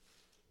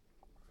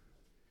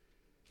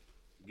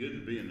Good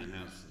to be in the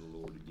house of the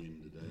Lord again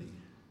today.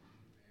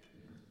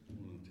 I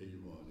want to tell you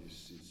what,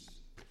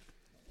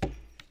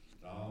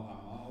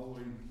 I'm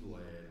always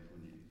glad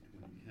when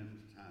it comes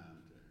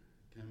time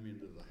to come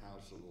into the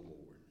house of the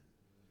Lord.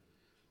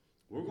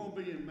 We're going to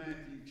be in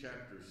Matthew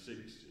chapter 6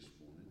 this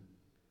morning.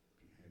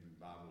 If you have your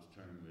Bibles,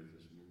 turn with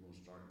us. We're going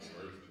to start with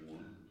verse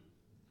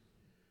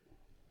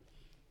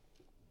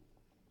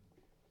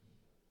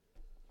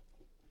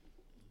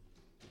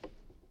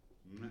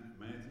 1.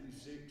 Matthew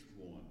 6,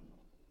 1.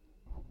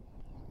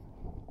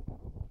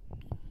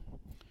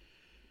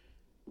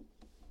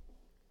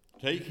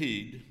 Take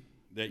heed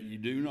that ye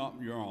do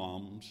not your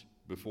alms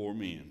before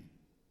men,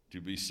 to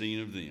be seen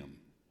of them.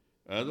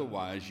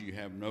 Otherwise you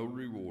have no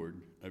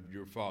reward of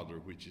your Father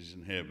which is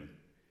in heaven.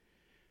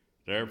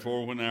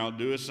 Therefore when thou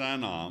doest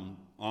thine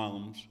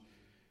alms,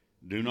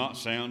 do not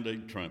sound a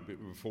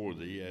trumpet before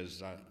thee,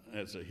 as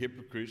the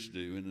hypocrites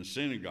do in the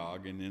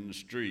synagogue and in the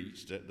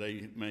streets, that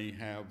they may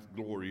have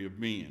glory of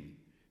men.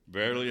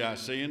 Verily I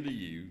say unto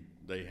you,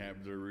 they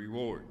have their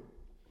reward.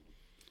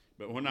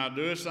 But when thou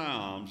doest thy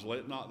alms,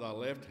 let not thy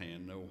left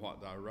hand know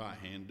what thy right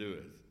hand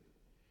doeth,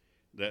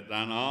 that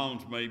thine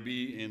alms may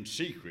be in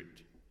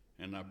secret,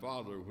 and thy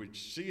Father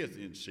which seeth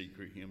in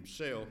secret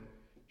himself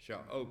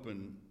shall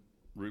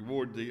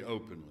reward thee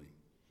openly.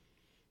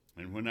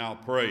 And when thou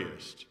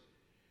prayest,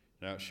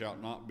 thou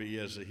shalt not be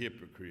as the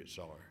hypocrites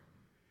are,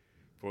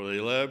 for they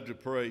love to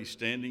pray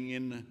standing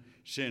in the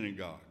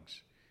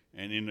synagogues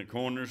and in the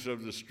corners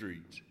of the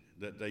streets,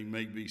 that they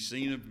may be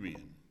seen of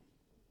men.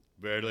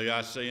 Verily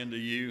I say unto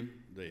you,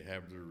 they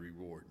have their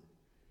reward.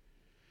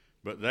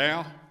 But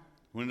thou,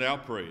 when thou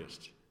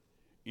prayest,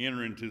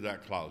 enter into thy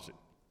closet,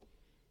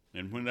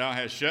 and when thou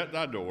hast shut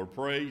thy door,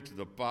 pray to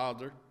the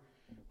Father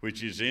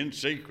which is in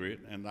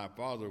secret, and thy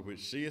Father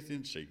which seeth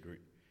in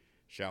secret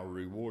shall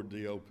reward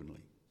thee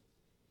openly.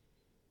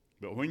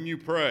 But when you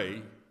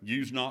pray,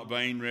 use not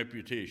vain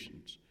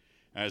repetitions,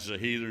 as the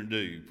heathen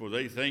do, for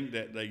they think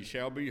that they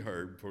shall be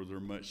heard for their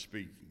much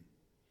speaking.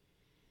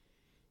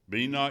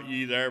 Be not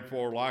ye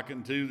therefore like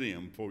unto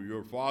them, for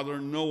your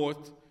Father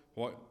knoweth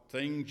what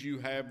things you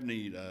have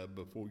need of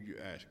before you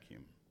ask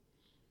him.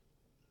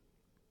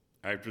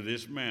 After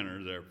this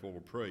manner therefore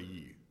pray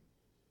ye.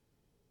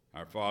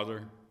 Our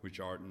Father which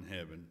art in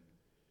heaven,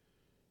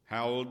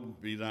 hallowed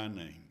be thy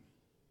name.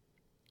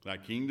 Thy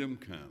kingdom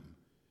come,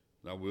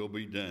 thy will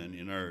be done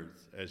in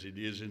earth as it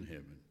is in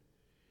heaven.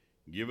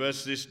 Give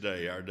us this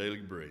day our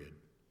daily bread,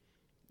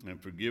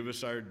 and forgive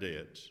us our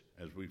debts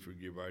as we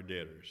forgive our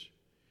debtors.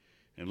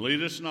 And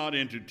lead us not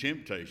into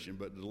temptation,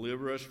 but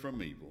deliver us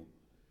from evil.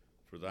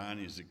 For thine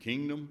is the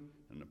kingdom,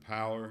 and the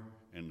power,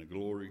 and the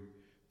glory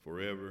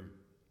forever.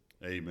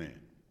 Amen.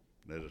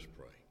 Let us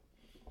pray.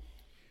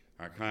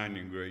 Our kind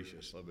and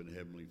gracious, loving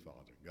Heavenly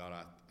Father, God,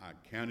 I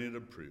count it a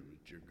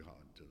privilege, dear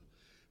God, to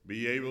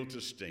be able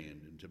to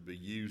stand and to be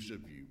used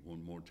of you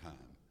one more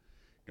time.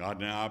 God,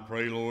 now I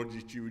pray, Lord,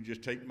 that you would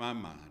just take my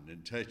mind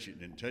and touch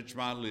it and touch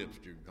my lips,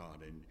 dear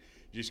God, and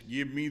just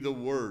give me the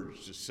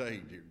words to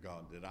say, dear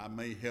God, that I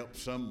may help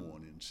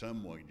someone in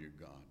some way, dear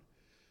God.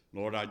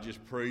 Lord, I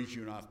just praise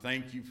you and I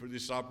thank you for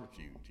this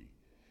opportunity.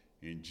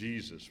 In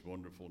Jesus'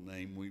 wonderful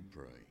name we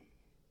pray.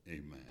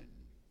 Amen.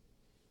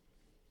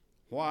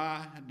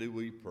 Why do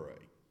we pray?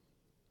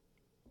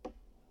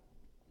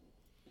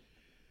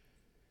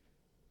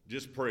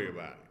 Just pray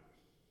about it.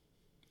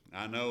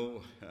 I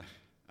know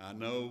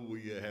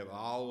we have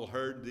all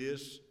heard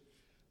this,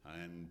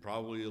 and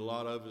probably a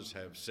lot of us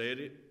have said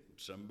it.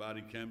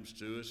 Somebody comes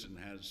to us and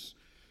has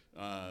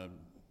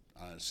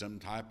some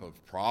type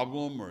of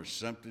problem or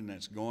something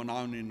that's going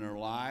on in their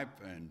life,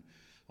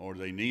 or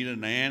they need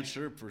an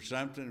answer for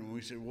something, and we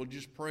say, well,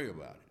 just pray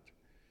about it.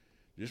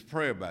 Just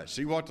pray about it.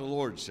 See what the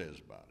Lord says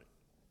about it.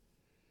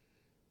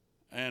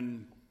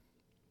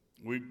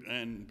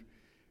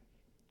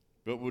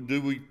 But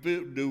do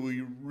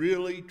we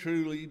really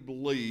truly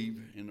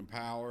believe in the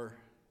power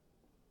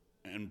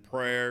and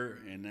prayer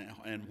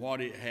and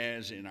what it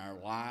has in our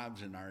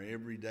lives, in our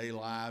everyday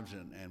lives,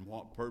 and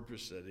what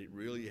purpose that it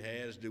really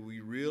has? Do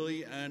we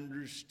really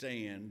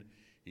understand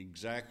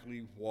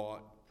exactly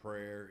what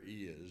prayer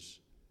is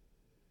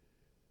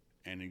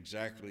and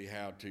exactly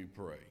how to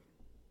pray?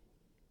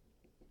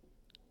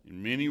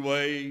 In many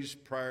ways,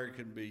 prayer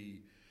can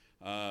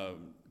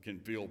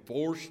feel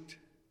forced,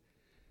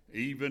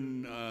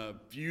 even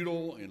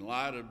futile in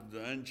light of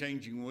the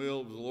unchanging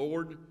will of the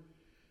Lord.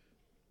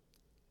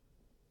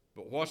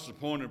 But what's the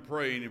point of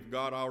praying if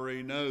God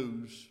already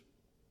knows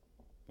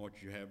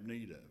what you have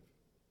need of?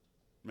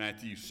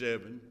 Matthew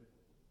 7,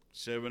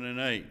 7 and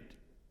 8.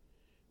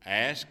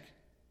 Ask,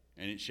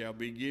 and it shall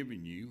be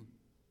given you.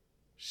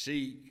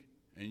 Seek,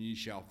 and ye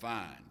shall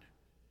find.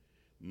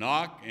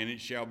 Knock, and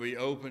it shall be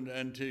opened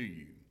unto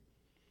you.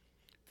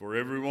 For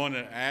everyone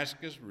that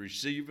asketh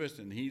receiveth,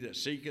 and he that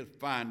seeketh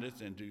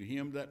findeth, and to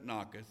him that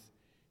knocketh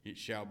it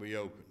shall be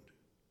opened.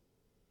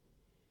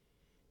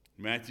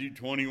 Matthew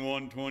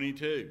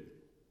 21:22.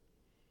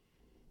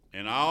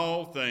 And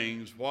all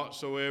things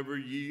whatsoever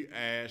ye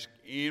ask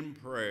in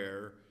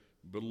prayer,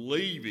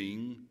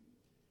 believing,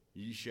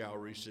 ye shall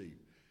receive.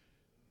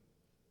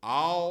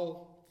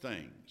 all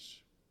things,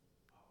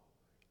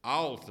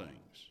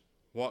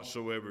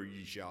 whatsoever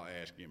ye shall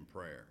ask in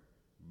prayer,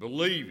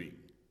 believing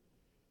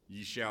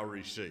ye shall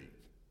receive.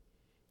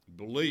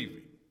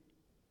 Believing.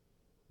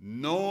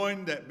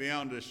 Knowing that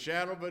beyond a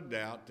shadow of a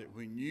doubt that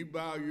when you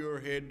bow your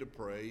head to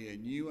pray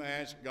and you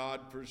ask God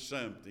for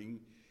something,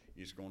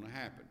 it's going to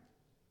happen.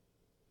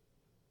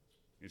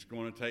 It's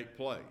going to take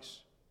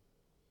place.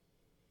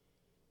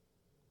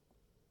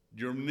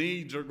 Your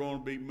needs are going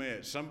to be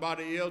met.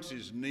 Somebody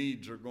else's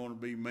needs are going to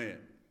be met.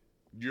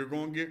 You're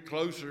going to get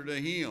closer to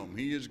Him.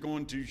 He is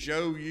going to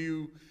show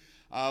you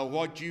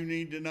what you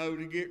need to know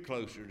to get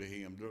closer to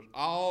Him. There's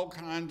all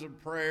kinds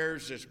of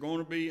prayers that's going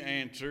to be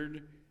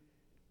answered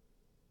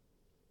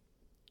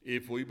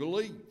if we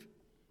believe.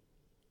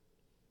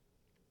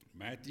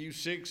 Matthew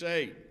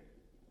 6:8.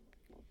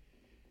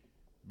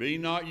 Be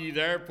not ye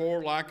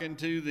therefore like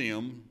unto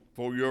them,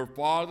 for your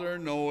Father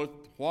knoweth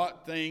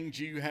what things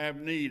you have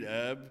need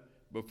of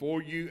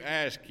before you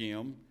ask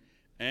Him,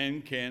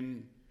 and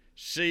can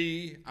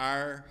see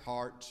our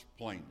hearts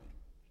plainly.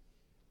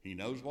 He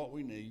knows what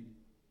we need.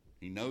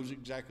 He knows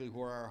exactly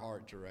where our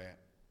hearts are at.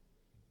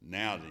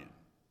 Now then,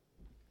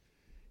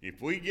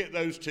 if we get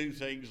those two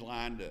things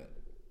lined up,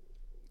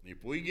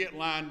 if we get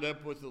lined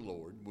up with the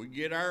Lord, we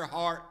get our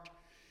heart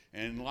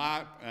and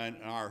life and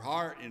our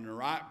heart in the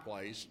right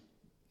place,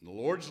 the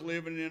Lord's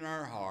living in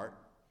our heart,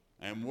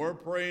 and we're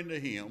praying to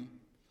Him,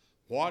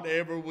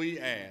 whatever we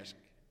ask,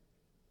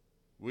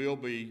 we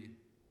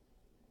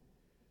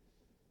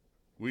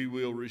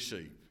will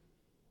receive.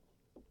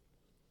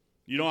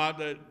 You know,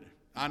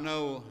 I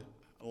know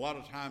a lot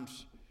of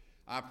times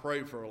I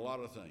pray for a lot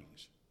of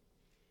things.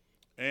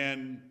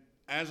 And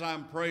as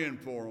I'm praying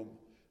for them,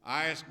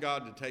 I ask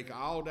God to take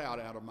all doubt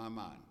out of my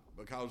mind,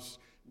 because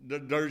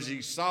there's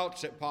these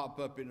thoughts that pop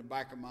up in the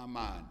back of my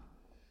mind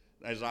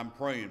as I'm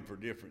praying for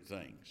different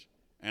things.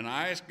 And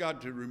I ask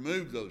God to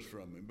remove those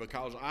from me,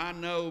 because I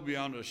know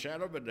beyond a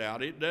shadow of a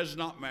doubt, it does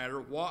not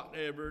matter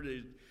whatever it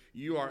is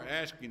you are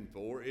asking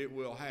for, it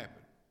will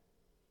happen.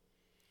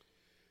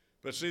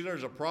 But see,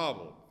 there's a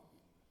problem.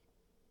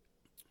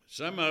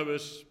 Some of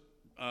us,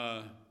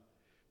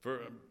 for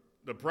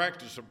the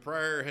practice of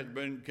prayer has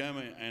become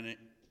an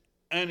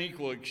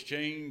unequal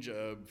exchange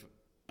of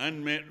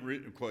unmet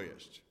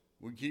requests.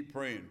 We keep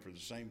praying for the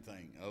same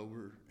thing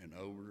over and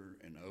over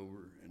and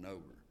over and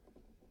over.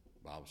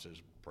 The Bible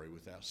says, pray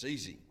without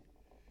ceasing.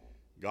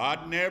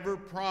 God never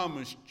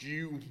promised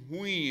you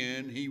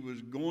when He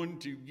was going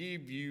to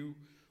give you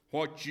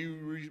what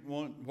you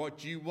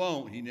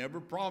want. He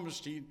never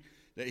promised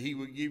that He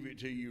would give it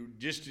to you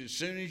just as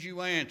soon as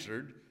you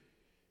answered.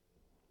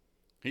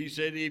 He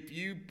said, if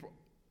you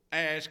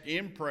ask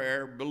in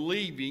prayer,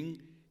 believing,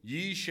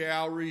 ye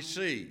shall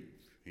receive.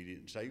 He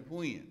didn't say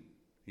when.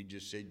 He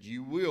just said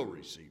you will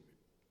receive it.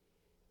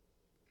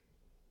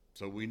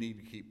 So we need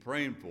to keep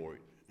praying for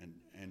it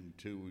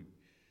until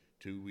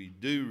we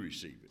do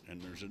receive it.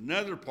 And there's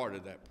another part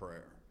of that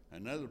prayer,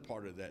 another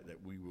part of that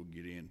we will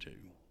get into.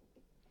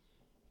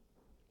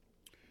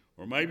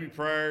 Or maybe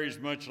prayer is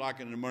much like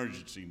an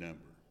emergency number.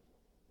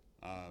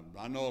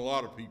 I know a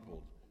lot of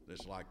people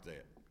that's like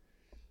that.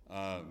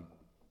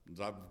 As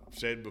I've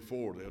said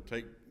before, they'll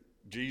take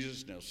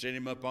Jesus and they'll set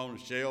Him up on a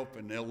shelf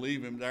and they'll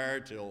leave Him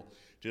there till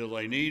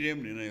they need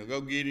Him, and they'll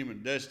go get Him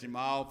and dust Him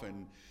off,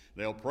 and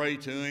they'll pray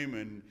to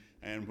Him,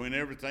 and when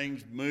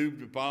everything's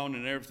moved upon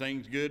and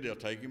everything's good, they'll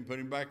take Him and put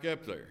Him back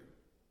up there.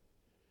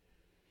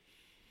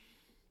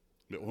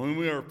 But when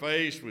we are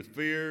faced with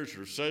fears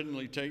or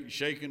suddenly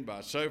shaken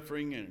by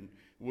suffering, and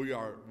we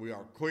are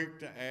quick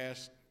to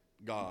ask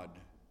God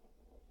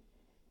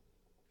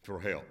for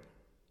help.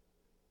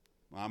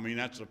 I mean,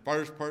 that's the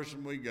first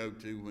person we go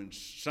to when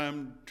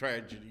some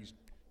tragedy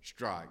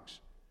strikes.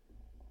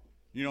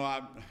 You know,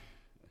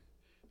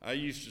 I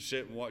used to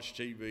sit and watch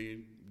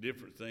TV,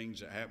 different things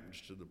that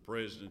happens to the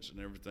presidents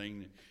and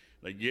everything.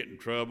 They get in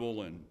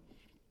trouble,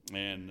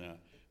 and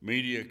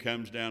media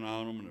comes down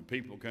on them, and the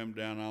people come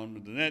down on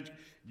them. And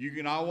you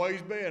can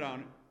always bet on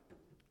it.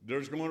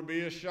 There's going to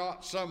be a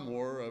shot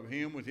somewhere of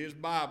him with his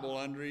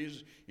Bible in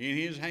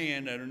his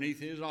hand, underneath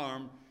his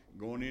arm,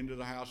 going into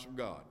the house of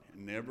God. It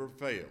never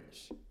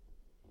fails.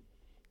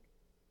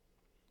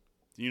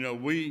 You know,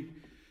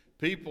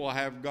 people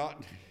have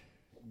got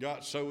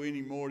so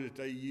anymore that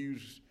they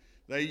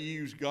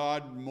use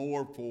God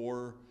more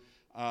for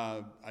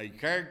a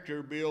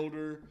character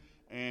builder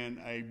and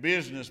a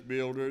business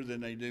builder than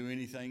they do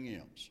anything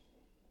else.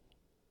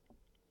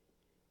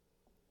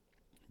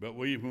 But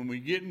when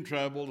we get in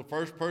trouble, the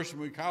first person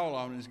we call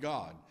on is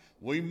God.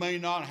 We may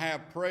not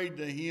have prayed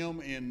to Him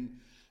in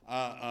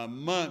a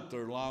month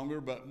or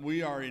longer, but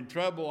we are in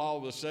trouble all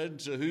of a sudden.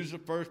 So who's the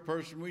first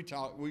person we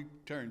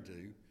turn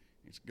to?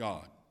 It's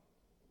God.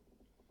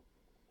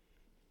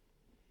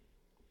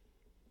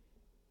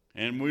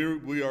 And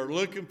we are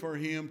looking for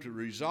Him to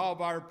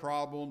resolve our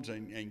problems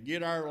and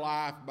get our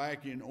life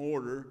back in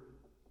order,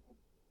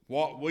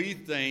 what we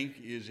think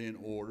is in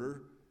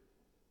order,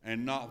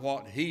 and not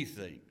what He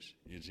thinks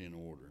is in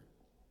order.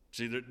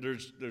 See,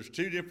 there's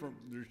two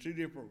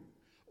different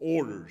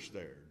orders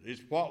there.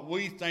 It's what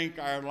we think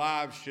our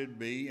lives should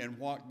be and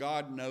what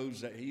God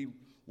knows that He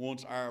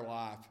wants our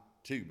life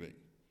to be.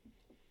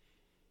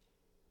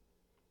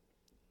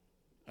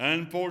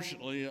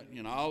 Unfortunately,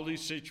 in all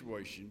these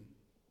situations,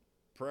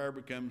 prayer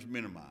becomes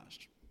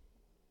minimized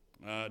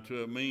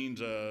to a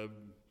means of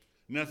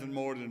nothing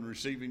more than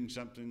receiving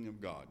something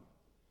of God.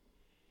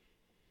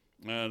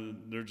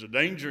 There's a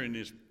danger in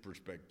this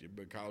perspective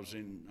because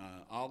in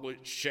all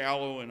its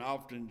shallow and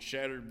often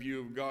shattered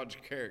view of God's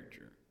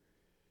character,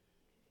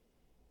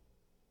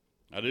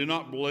 I do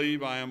not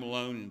believe I am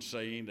alone in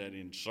saying that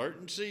in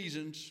certain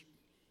seasons,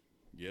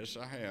 yes,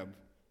 I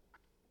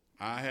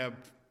have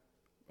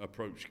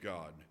approached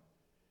God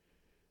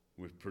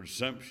with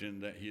presumption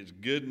that His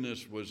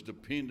goodness was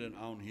dependent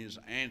on His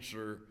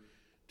answer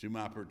to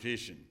my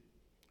petition.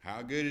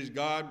 How good is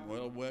God?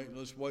 Well,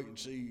 let's wait and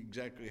see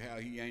exactly how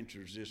He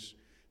answers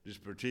this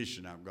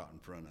petition I've got in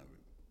front of Him.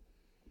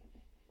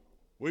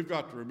 We've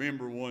got to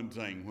remember one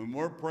thing. When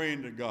we're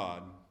praying to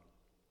God,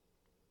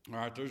 all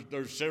right,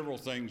 there's several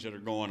things that are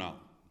going on.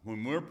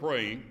 When we're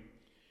praying,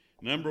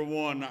 number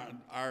one,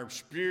 our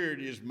spirit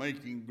is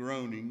making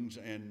groanings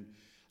and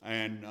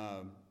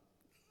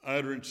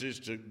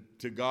utterances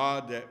to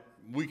God that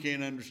we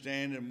can't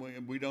understand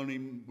and we don't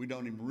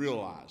even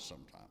realize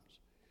sometimes.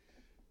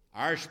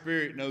 Our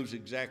spirit knows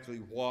exactly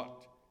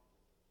what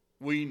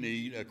we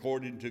need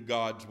according to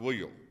God's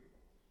will.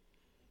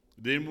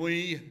 Then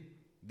we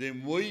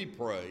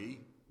pray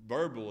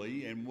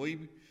verbally, and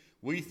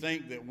we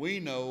think that we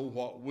know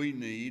what we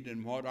need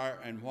and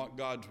what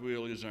God's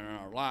will is in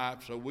our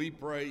life, so we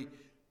pray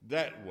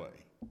that way.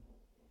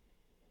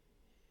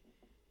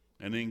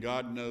 And then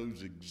God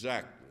knows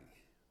exactly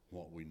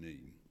what we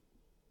need.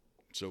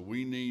 So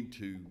we need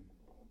to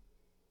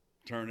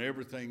turn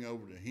everything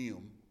over to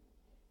Him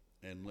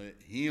and let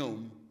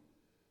Him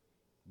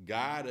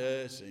guide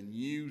us and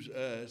use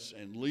us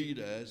and lead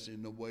us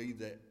in the way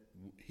that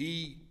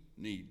He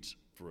needs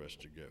for us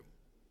to go.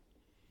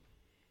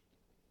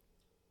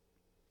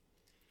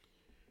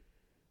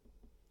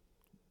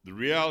 The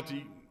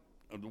reality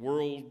of the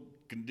world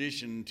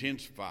condition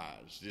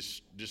intensifies.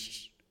 This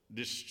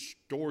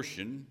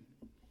distortion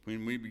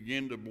when we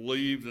begin to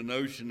believe the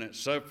notion that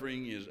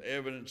suffering is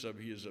evidence of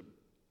His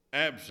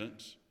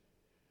absence.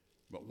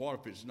 But what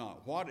if it's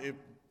not? What if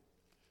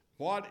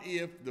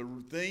the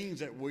things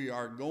that we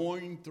are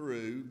going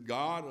through,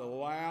 God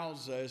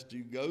allows us to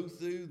go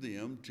through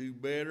them to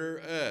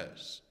better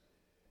us?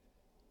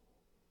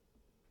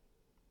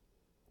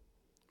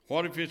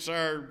 What if it's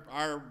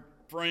our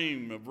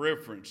frame of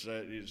reference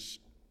that is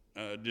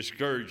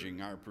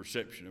discouraging our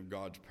perception of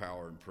God's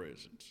power and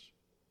presence?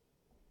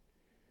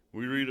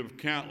 We read of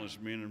countless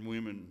men and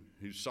women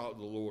who sought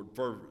the Lord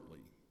fervently,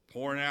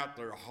 pouring out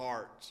their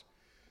hearts,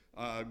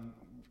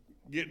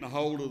 getting a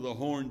hold of the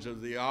horns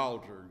of the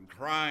altar and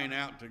crying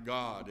out to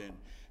God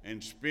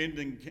and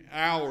spending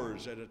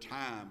hours at a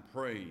time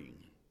praying.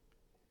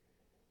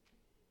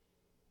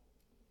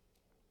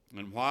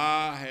 And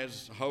why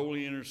has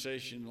holy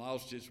intercession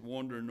lost its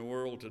wonder in the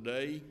world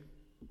today?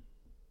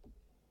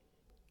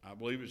 I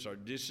believe it's our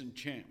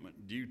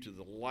disenchantment due to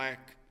the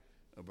lack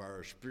of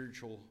our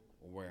spiritual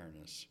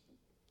awareness.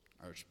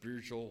 Our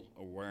spiritual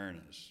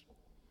awareness.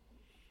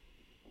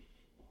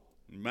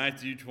 In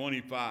Matthew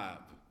 25,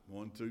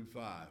 1 through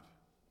 5.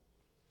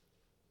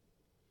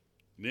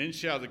 Then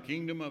shall the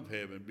kingdom of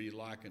heaven be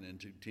likened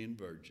unto 10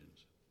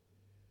 virgins,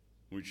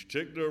 which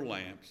took their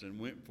lamps and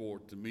went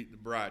forth to meet the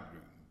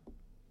bridegroom.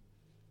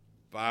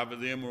 5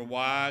 of them were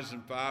wise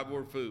and 5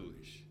 were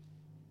foolish.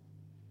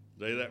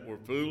 They that were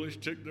foolish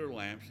took their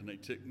lamps, and they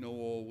took no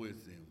oil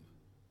with them.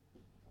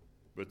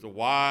 But the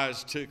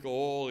wise took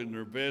oil in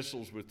their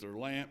vessels with their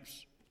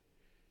lamps,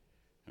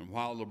 and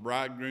while the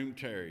bridegroom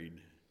tarried,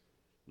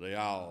 they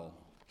all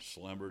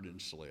slumbered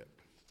and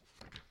slept.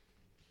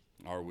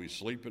 Are we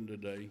sleeping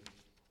today?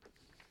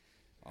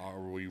 Are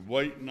we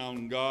waiting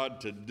on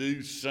God to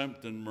do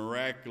something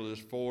miraculous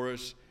for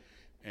us,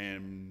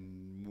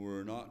 and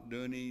we're not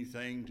doing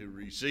anything to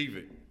receive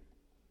it?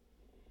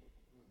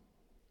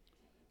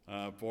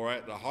 For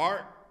at the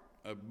heart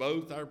of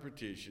both our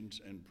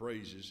petitions and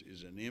praises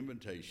is an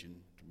invitation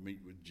to meet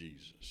with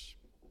Jesus.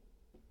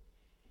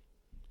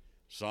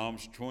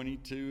 Psalms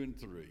 22 and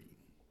 3.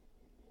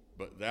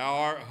 But thou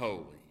art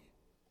holy,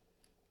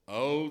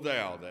 O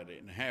thou that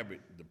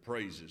inhabit the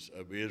praises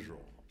of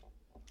Israel,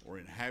 or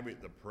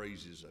inhabit the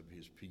praises of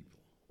His people.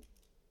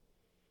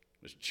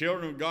 As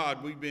children of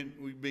God, we've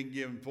been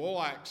given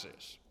full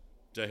access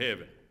to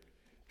heaven,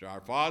 to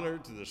our Father,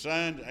 to the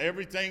Son, to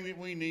everything that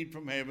we need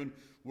from heaven.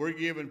 We're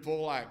given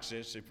full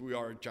access if we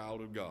are a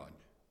child of God.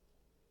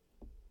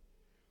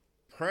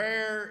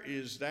 Prayer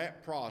is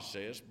that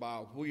process by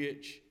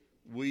which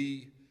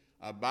we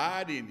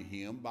abide in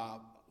Him, by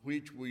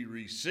which we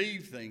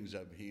receive things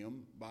of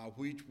Him, by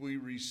which we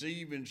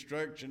receive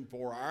instruction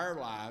for our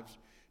lives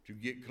to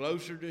get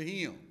closer to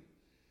Him.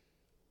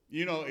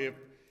 You know,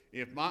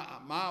 if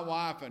my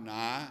wife and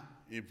I,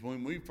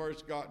 when we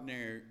first got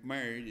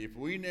married, if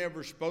we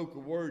never spoke a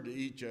word to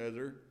each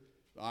other,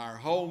 our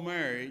whole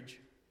marriage,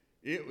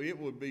 it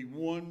would be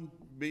one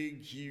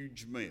big,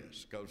 huge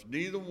mess, because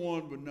neither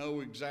one would know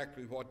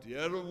exactly what the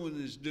other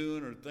one is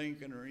doing or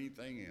thinking or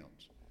anything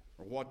else,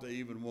 or what they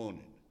even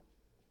wanted.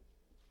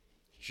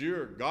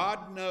 Sure,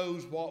 God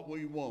knows what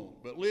we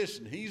want, but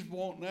listen, he's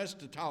wanting us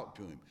to talk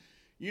to him.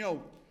 You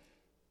know,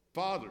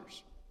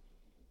 fathers,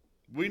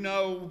 we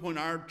know when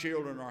our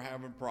children are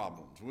having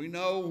problems. We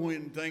know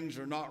when things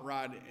are not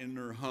right in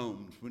their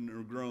homes, when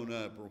they're grown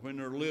up, or when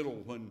they're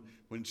little,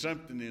 when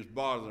something is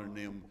bothering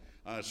them.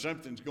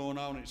 Something's going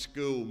on at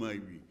school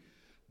maybe.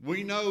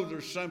 We know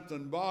there's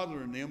something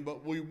bothering them,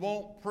 but we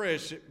won't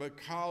press it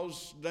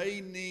because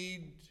they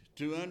need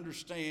to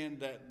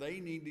understand that they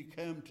need to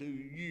come to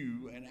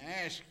you and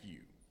ask you.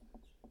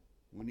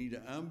 We need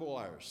to humble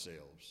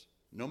ourselves.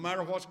 No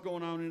matter what's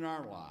going on in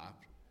our life,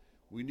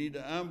 we need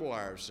to humble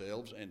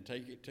ourselves and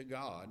take it to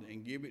God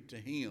and give it to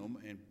him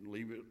and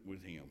leave it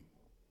with him.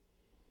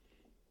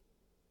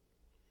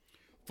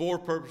 4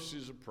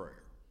 purposes of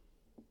prayer.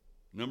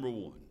 Number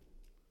 1,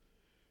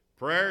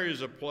 prayer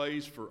is a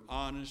place for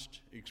honest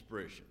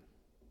expression.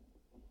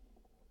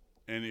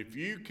 And if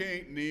you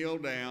can't kneel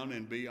down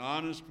and be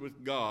honest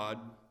with God,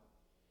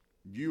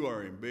 you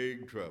are in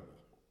big trouble.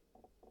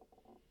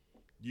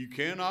 You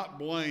cannot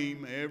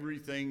blame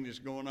everything that's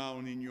going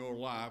on in your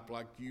life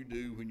like you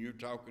do when you're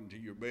talking to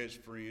your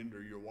best friend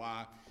or your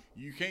wife.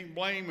 You can't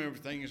blame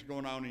everything that's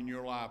going on in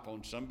your life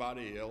on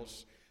somebody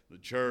else, the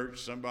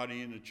church,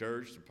 somebody in the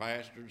church, the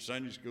pastor, the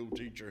Sunday school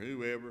teacher,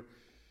 whoever,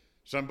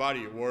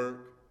 somebody at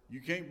work. You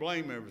can't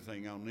blame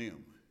everything on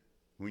them.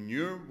 When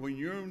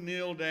you're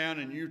kneel down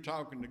and you're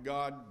talking to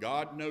God,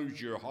 God knows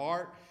your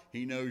heart.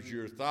 He knows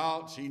your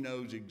thoughts. He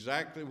knows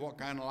exactly what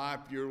kind of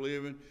life you're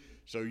living.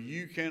 So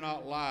you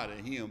cannot lie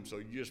to him. So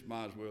you just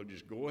might as well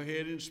just go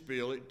ahead and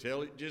spill it.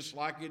 Tell it just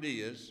like it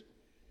is.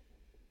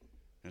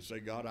 And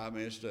say, God, I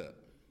messed up.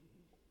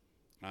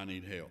 I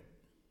need help.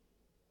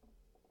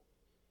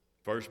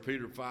 1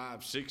 Peter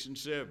 5, 6 and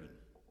 7.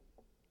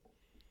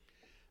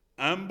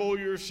 Humble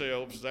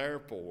yourselves,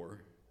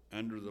 therefore,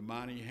 under the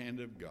mighty hand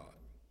of God,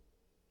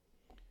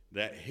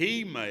 that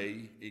he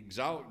may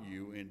exalt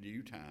you in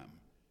due time,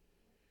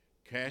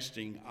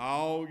 casting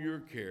all your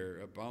care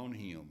upon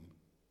him,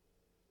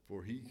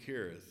 for he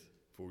careth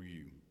for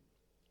you.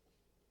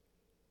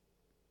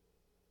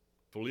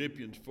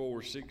 Philippians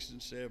 4, 6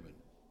 and 7.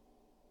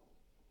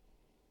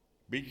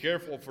 Be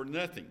careful for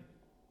nothing,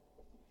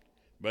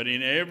 but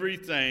in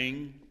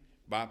everything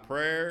by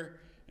prayer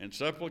and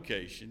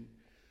supplication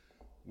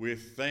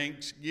with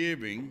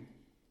thanksgiving,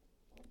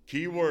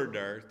 key word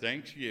there,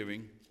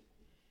 thanksgiving,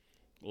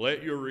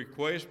 let your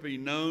request be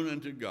known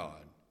unto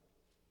God,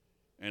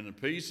 and the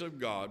peace of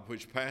God,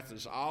 which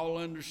passeth all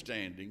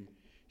understanding,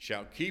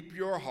 shall keep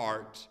your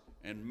hearts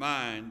and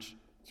minds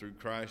through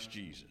Christ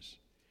Jesus.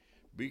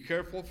 Be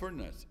careful for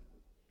nothing,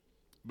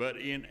 but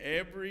in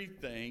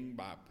everything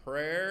by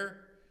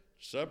prayer,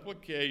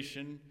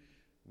 supplication,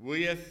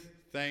 with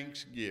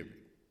thanksgiving.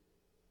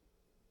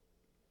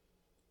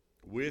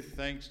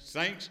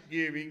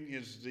 Thanksgiving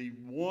is the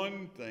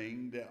one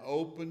thing that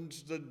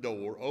opens the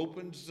door,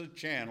 opens the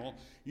channel.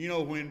 You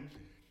know, when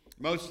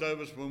most of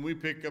us, when we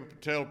pick up the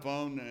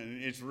telephone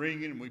and it's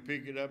ringing and we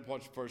pick it up,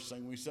 what's the first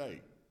thing we say?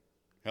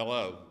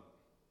 Hello.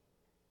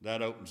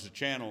 That opens the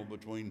channel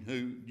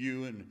between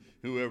you and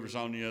whoever's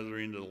on the other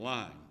end of the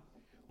line.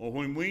 Well,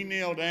 when we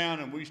kneel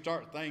down and we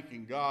start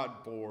thanking God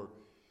for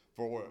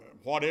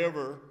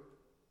whatever,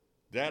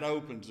 that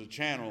opens the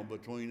channel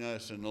between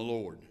us and the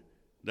Lord.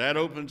 That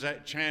opens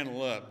that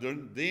channel up.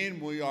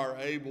 Then we are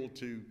able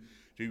to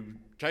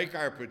take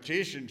our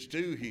petitions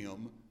to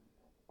him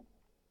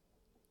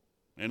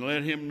and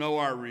let him know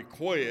our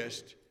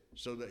request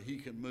so that he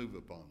can move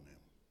upon them.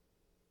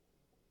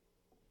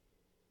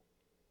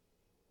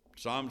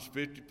 Psalms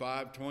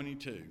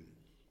 55:22.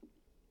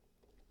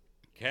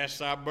 Cast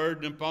thy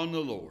burden upon the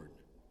Lord,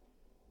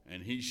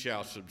 and he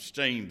shall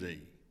sustain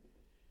thee.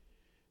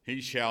 He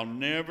shall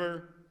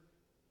never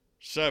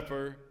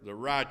suffer the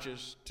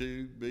righteous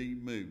to be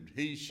moved.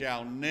 He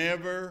shall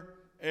never,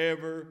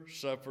 ever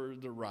suffer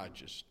the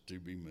righteous to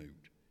be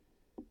moved.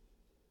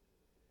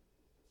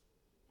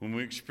 When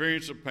we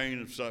experience the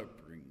pain of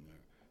suffering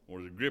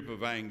or the grip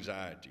of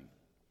anxiety,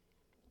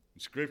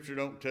 the Scripture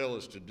don't tell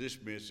us to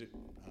dismiss it.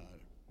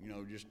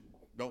 Just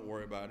don't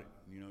worry about it.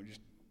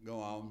 Just go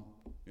on.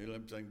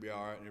 Everything be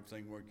all right.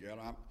 Everything work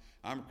out.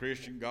 I'm a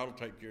Christian. God will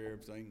take care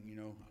of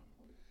everything.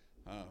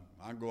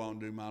 I go on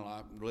and do my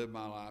life and live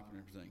my life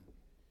and everything.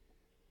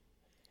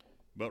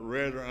 But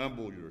rather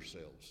humble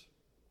yourselves.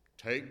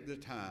 Take the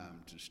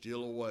time to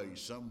steal away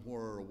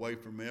somewhere away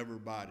from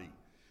everybody.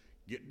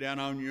 Get down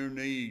on your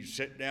knees,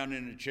 sit down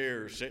in a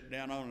chair, sit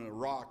down on a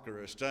rock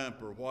or a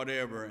stump or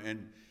whatever,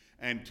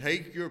 and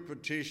take your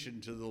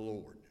petition to the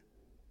Lord.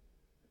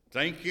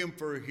 Thank him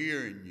for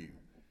hearing you.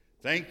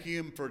 Thank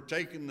him for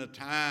taking the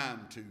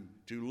time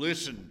to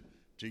listen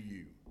to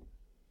you.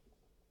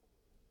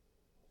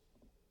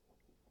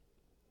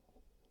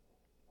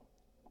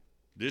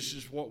 This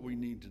is what we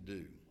need to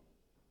do.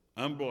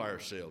 Humble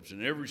ourselves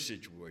in every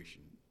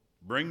situation.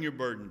 Bring your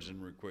burdens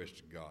and requests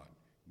to God.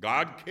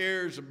 God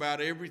cares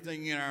about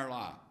everything in our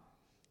life.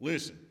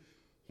 Listen,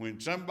 when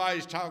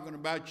somebody's talking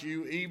about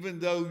you, even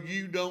though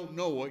you don't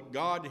know it,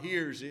 God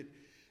hears it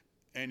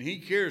and he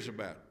cares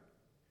about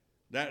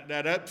it.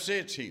 That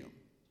upsets him.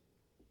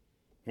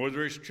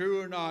 Whether it's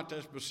true or not,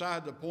 that's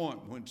beside the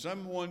point. When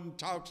someone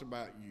talks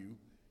about you,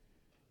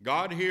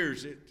 God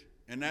hears it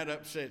and that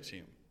upsets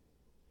him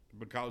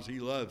because he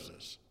loves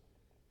us.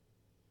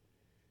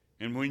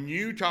 And when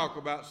you talk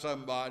about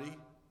somebody,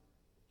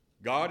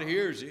 God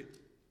hears it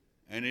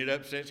and it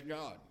upsets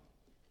God.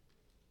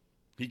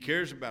 He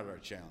cares about our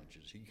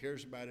challenges. He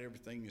cares about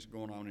everything that's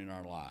going on in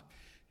our life.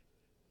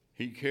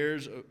 He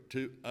cares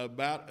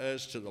about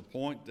us to the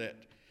point that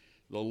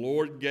the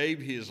Lord gave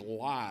his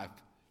life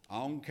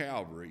on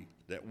Calvary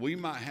that we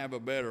might have a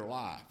better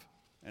life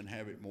and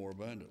have it more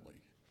abundantly.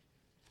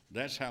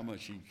 That's how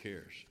much he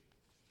cares.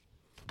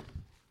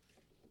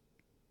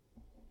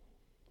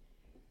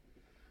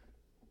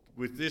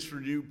 With this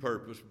renewed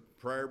purpose,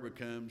 prayer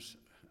becomes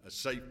a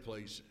safe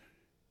place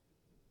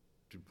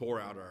to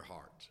pour out our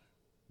hearts.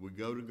 We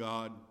go to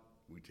God,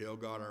 we tell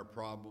God our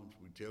problems,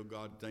 we tell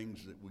God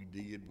things that we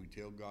did, we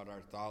tell God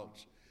our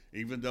thoughts,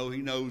 even though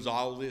he knows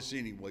all this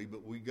anyway,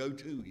 but we go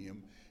to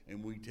him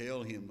and we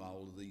tell him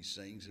all of these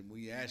things and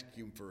we ask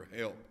him for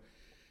help.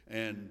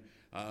 And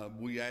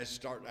we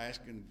start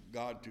asking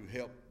God to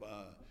help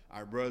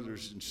our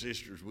brothers and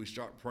sisters. We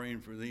start praying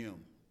for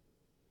them.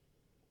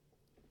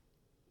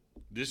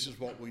 This is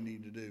what we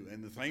need to do.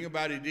 And the thing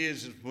about it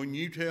is when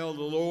you tell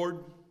the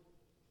Lord,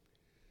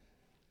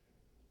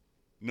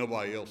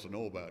 nobody else will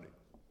know about it.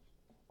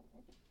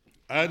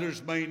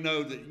 Others may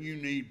know that you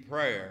need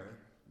prayer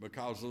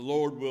because the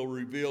Lord will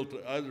reveal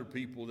to other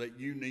people that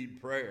you need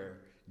prayer.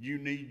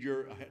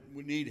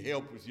 We need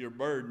help with your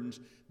burdens,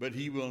 but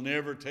he will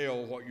never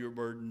tell what your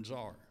burdens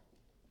are.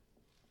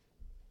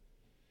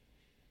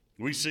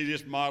 We see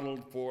this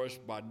modeled for us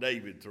by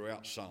David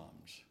throughout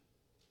Psalms.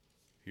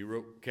 He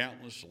wrote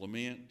countless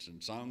laments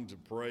and songs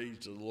of praise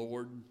to the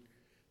Lord,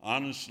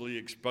 honestly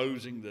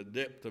exposing the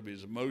depth of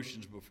his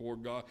emotions before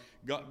God.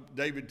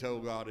 David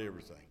told God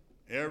everything.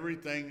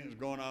 Everything that's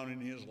going on in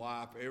his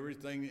life,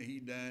 everything that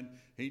he'd done,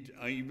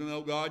 even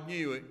though God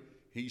knew it,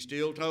 he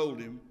still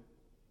told him,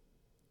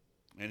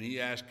 and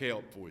he asked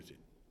help with it.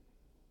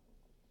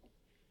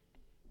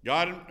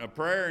 A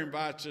prayer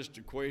invites us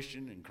to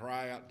question and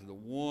cry out to the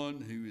one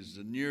who is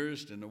the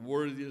nearest and the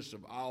worthiest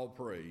of all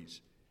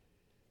praise.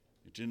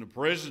 It's in the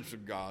presence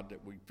of God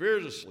that we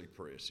fearlessly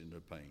press into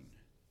pain,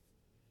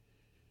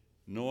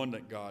 knowing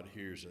that God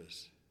hears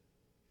us,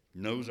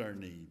 knows our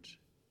needs,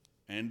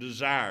 and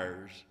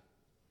desires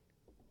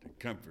to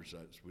comfort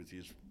us with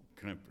his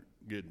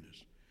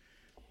goodness.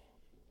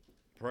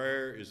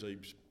 Prayer is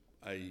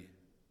a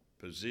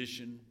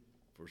position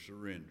for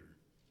surrender.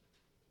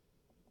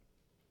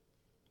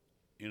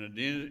 In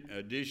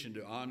addition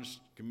to honest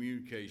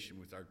communication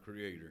with our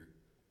Creator,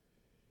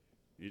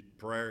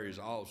 prayer is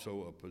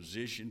also a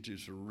position to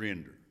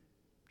surrender,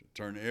 to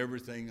turn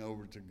everything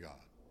over to God.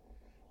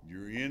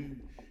 You're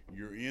in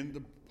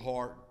the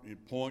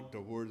point to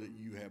where that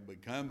you have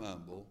become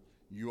humble.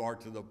 You are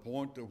to the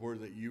point to where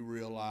that you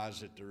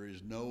realize that there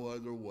is no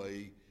other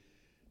way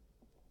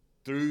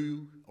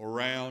through,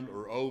 around,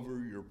 or over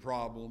your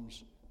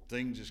problems,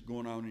 things that's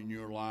going on in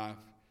your life.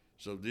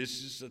 So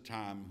this is the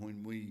time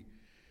when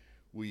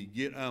we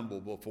get humble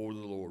before the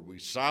Lord. We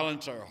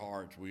silence our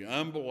hearts. We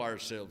humble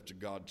ourselves to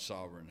God's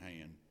sovereign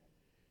hand.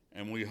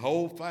 And we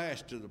hold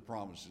fast to the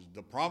promises.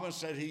 The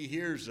promise that he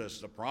hears us.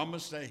 The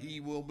promise that he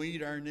will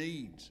meet our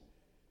needs.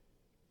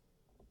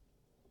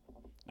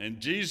 And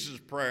Jesus'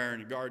 prayer in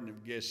the Garden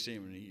of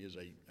Gethsemane is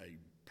a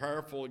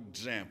powerful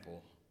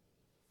example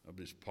of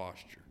this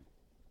posture.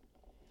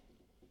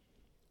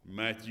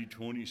 Matthew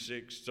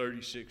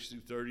 26:36 through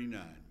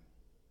 39.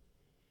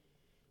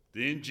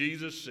 Then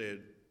Jesus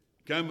said,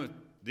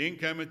 Then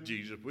cometh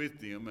Jesus with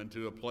them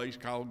unto a place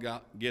called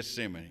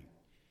Gethsemane,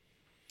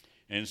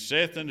 and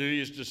saith unto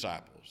his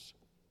disciples,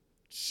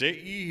 Sit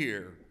ye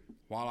here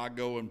while I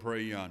go and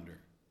pray yonder.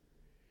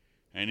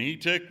 And he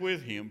took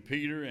with him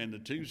Peter and the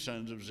two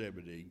sons of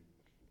Zebedee,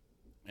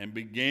 and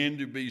began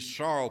to be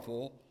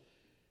sorrowful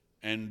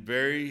and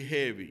very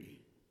heavy.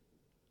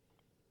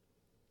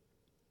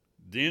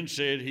 Then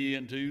said he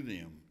unto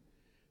them,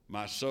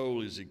 My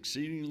soul is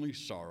exceedingly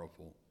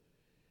sorrowful,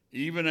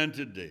 even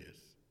unto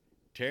death.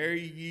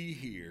 Tarry ye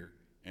here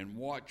and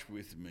watch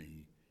with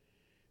me.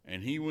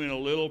 And he went a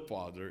little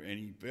farther, and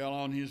he fell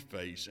on his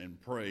face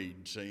and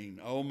prayed, saying,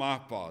 O my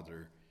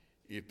Father,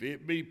 if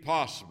it be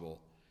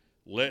possible,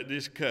 let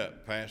this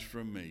cup pass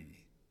from me.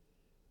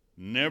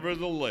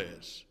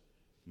 Nevertheless,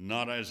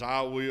 not as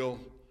I will,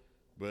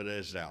 but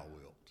as thou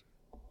wilt.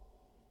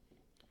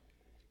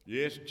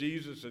 Yes,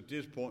 Jesus at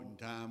this point in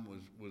time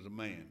was a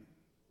man.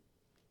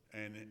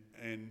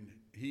 And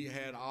he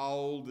had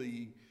all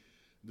the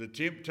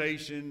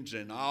temptations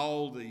and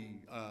all the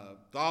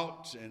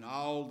thoughts and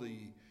all the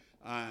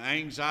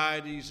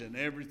anxieties and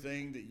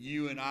everything that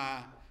you and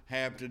I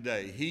have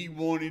today. He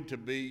wanted to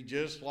be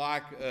just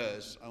like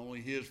us,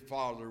 only his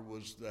Father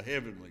was the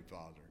Heavenly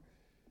Father.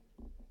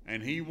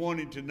 And he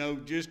wanted to know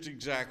just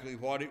exactly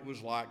what it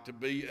was like to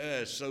be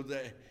us, so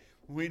that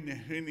when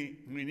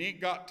it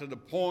got to the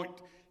point,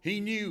 he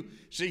knew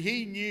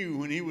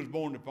when he was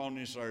born upon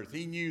this earth,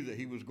 he knew that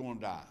he was going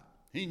to die.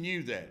 He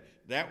knew that.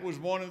 That was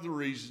one of the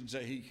reasons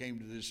that he came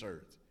to this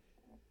earth.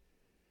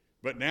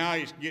 But now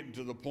it's getting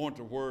to the point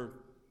of where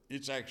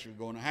it's actually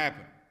going to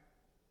happen.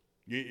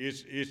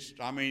 It's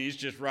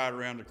just right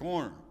around the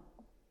corner.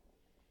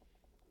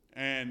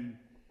 And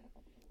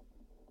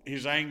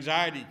his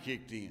anxiety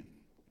kicked in.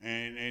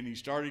 And he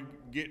started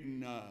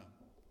getting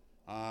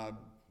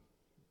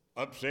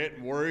upset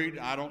and worried.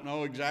 I don't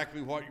know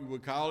exactly what you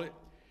would call it.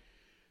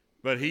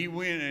 But he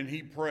went and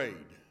he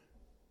prayed.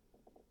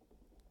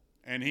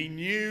 And he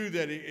knew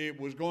that it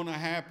was going to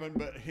happen,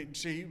 but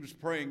he was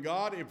praying,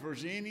 God, if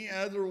there's any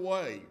other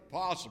way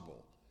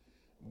possible,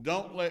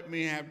 don't let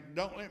me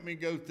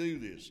go through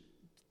this.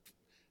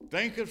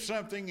 Think of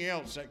something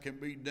else that can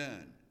be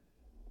done.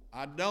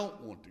 I don't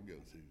want to go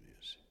through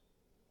this.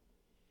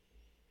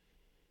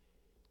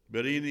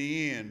 But in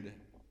the end,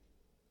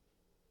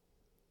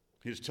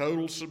 his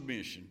total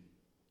submission,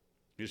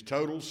 his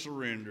total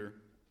surrender,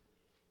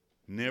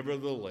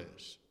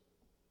 nevertheless,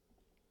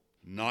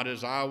 not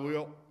as I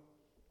will,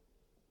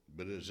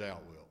 but as thou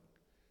wilt.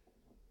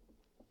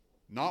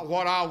 Not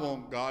what I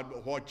want, God,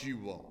 but what you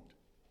want.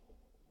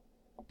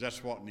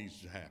 That's what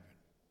needs to happen.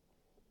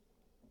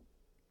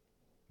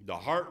 The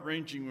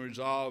heart-wrenching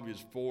resolve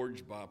is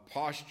forged by a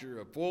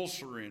posture of full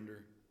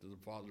surrender to the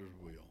Father's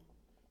will.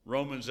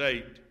 Romans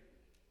 8,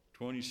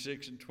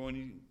 26 and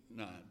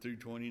 29 through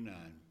 29.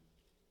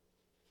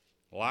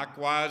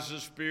 Likewise the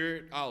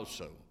Spirit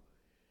also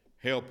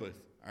helpeth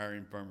our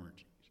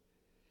infirmities.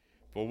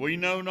 For we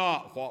know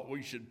not what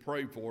we should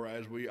pray for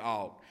as we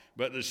ought,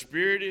 but the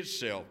Spirit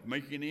itself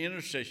making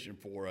intercession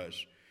for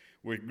us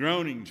with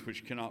groanings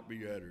which cannot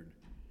be uttered.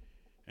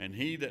 And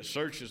he that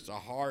searcheth the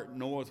heart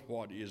knoweth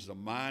what is the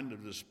mind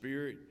of the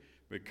Spirit,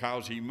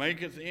 because he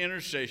maketh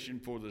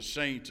intercession for the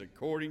saints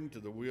according to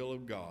the will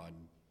of God.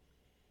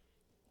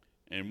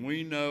 And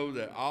we know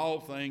that all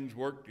things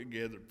work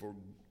together for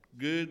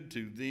good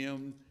to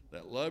them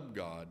that love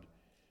God,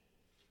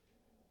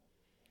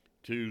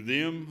 to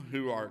them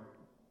who are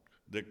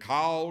the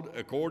called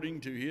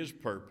according to his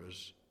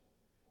purpose,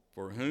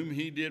 for whom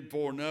he did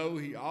foreknow,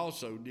 he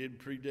also did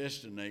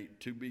predestinate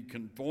to be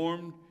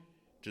conformed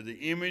to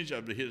the image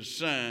of his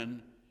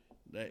Son,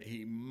 that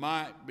he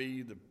might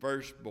be the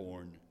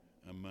firstborn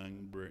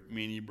among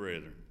many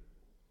brethren.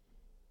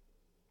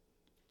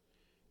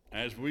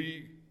 As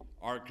we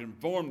are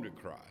conformed to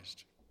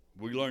Christ,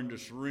 we learn to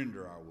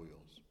surrender our wills.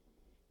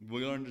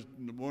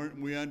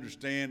 We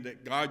understand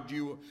that God,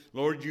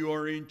 Lord, you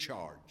are in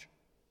charge.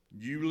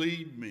 You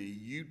lead me,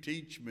 you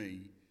teach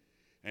me,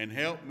 and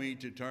help me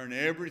to turn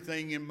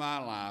everything in my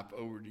life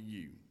over to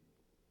you.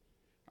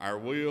 Our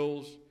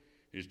wills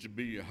is to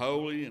be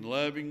holy and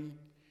loving.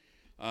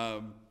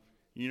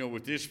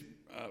 With this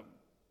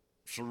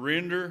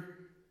surrender,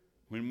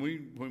 when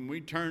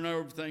we turn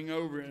everything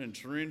over and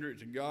surrender it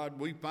to God,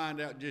 we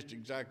find out just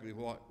exactly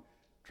what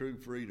true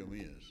freedom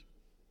is.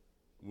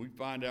 We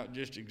find out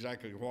just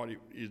exactly what it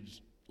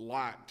is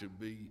like to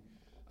be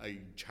a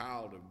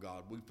child of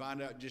God. We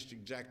find out just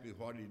exactly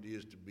what it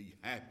is to be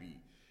happy,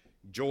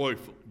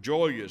 joyful,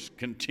 joyous,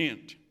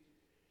 content.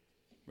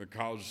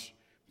 Because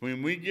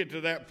when we get to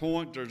that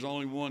point, there's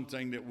only one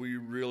thing that we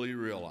really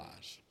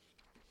realize.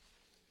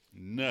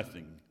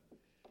 Nothing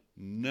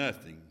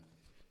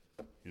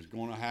is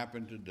going to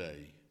happen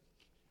today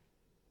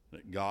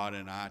that God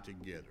and I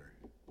together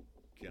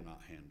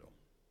cannot handle.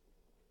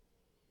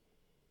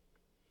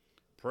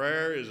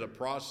 Prayer is a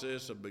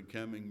process of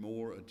becoming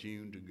more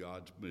attuned to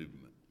God's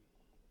movement.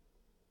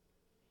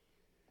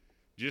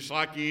 Just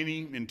like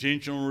any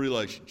intentional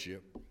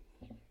relationship,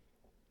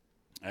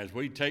 as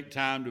we take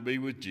time to be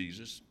with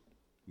Jesus,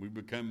 we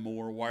become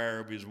more aware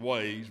of his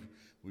ways.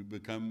 We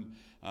become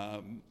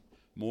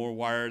more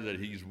aware that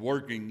he's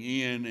working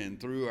in and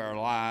through our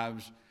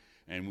lives,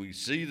 and we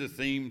see the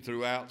theme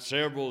throughout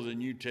several of the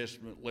New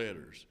Testament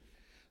letters.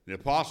 The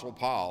Apostle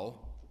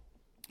Paul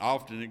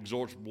often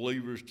exhorts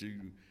believers to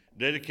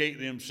dedicate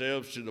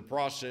themselves to the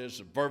process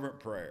of fervent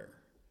prayer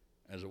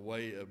as a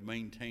way of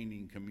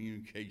maintaining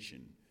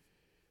communication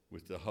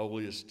with the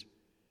holiest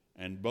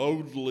and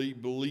boldly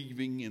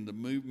believing in the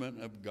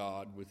movement of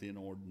God within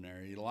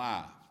ordinary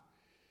life.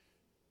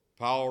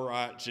 Paul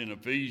writes in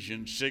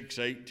Ephesians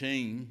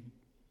 6:18,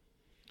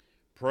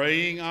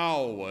 praying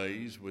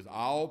always with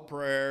all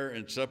prayer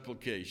and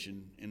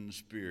supplication in the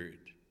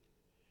Spirit,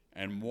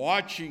 and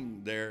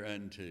watching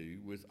thereunto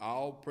with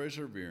all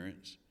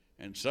perseverance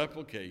and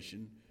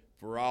supplication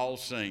for all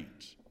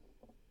saints.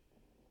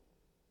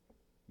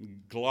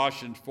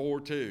 Colossians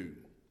 4:2,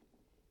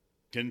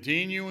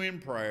 continue in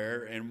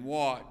prayer and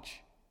watch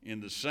in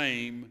the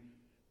same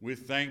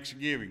with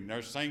thanksgiving.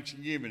 There's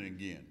thanksgiving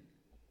again.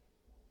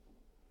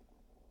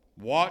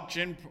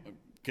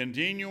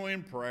 Continue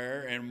in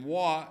prayer and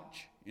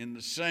watch in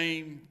the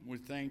same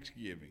with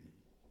thanksgiving.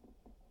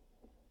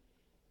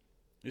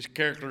 This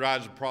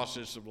characterizes the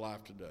process of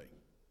life today.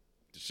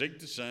 To seek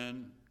the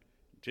Son,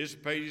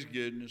 Anticipate his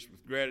goodness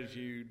with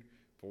gratitude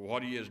for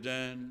what he has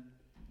done.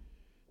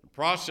 The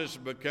process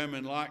of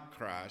becoming like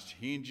Christ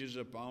hinges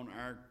upon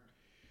our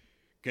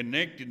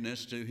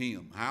connectedness to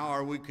him. How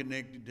are we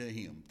connected to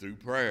him? Through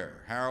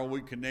prayer. How are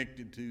we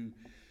connected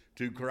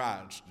to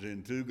Christ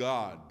and to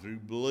God? Through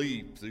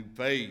belief, through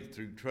faith,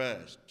 through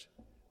trust,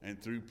 and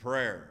through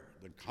prayer.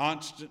 The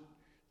constant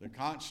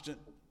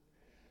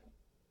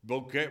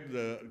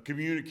the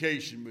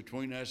communication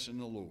between us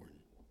and the Lord.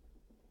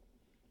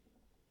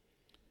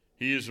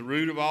 He is the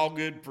root of all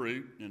good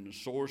fruit and the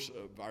source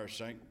of our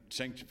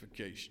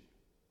sanctification.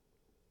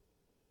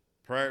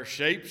 Prayer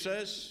shapes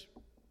us,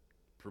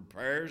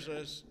 prepares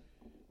us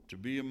to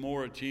be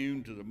more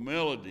attuned to the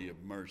melody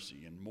of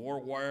mercy and more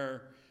aware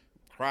of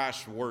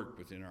Christ's work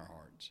within our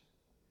hearts.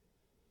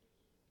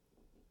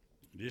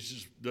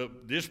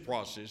 This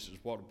process is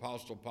what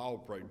Apostle Paul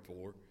prayed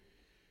for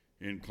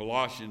in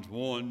Colossians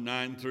 1,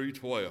 9 through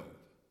 12.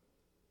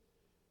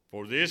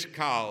 For this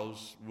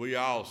cause we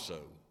also,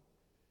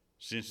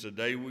 since the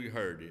day we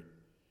heard it,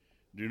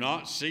 do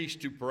not cease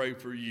to pray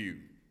for you,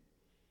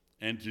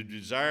 and to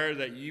desire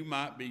that you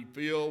might be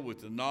filled with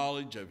the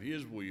knowledge of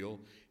his will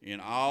in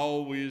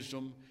all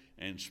wisdom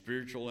and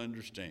spiritual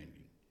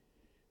understanding,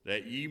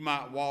 that ye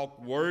might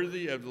walk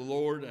worthy of the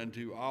Lord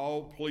unto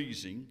all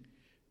pleasing,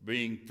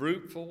 being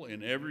fruitful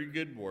in every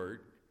good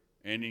work,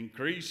 and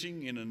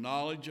increasing in the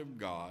knowledge of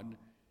God,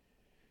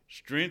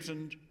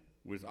 strengthened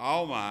with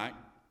all might,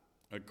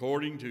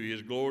 according to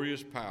his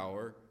glorious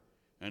power,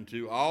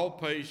 unto all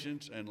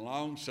patience and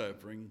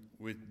longsuffering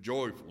with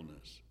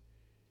joyfulness,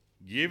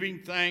 giving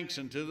thanks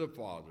unto the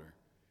Father,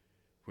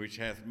 which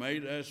hath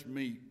made us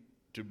meet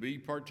to be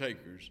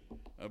partakers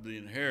of the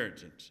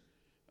inheritance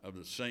of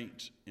the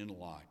saints in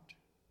light.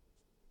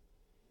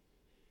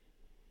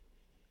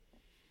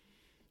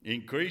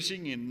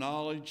 Increasing in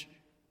knowledge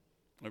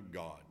of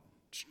God,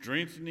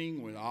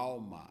 strengthening with all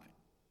might,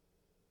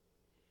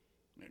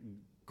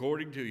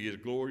 according to his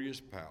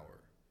glorious power,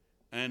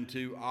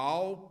 unto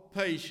all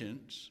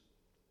patience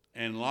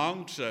and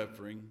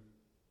long-suffering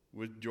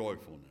with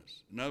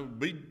joyfulness. No,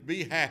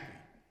 be happy.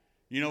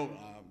 You know,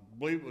 I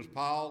believe it was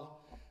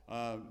Paul.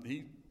 When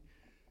he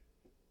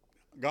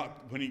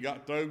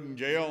got thrown in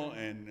jail,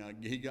 and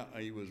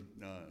he was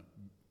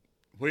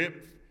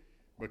whipped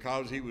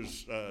because he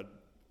was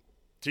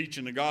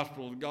teaching the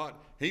gospel of God.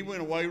 He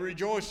went away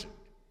rejoicing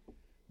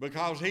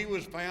because he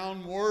was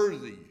found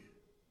worthy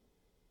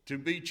to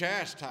be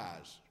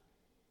chastised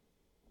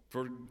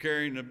for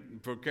carrying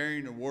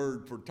the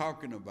word, for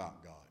talking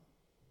about God.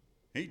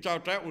 He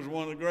thought that was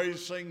one of the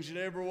greatest things it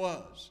ever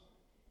was.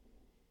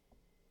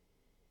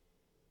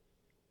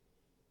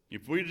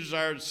 If we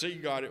desire to see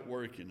God at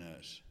work in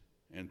us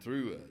and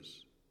through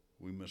us,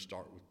 we must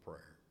start with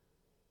prayer.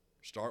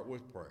 Start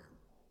with prayer.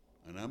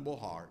 An humble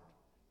heart,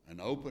 an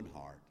open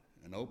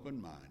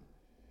mind,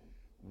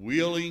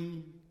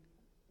 willing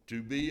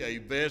to be a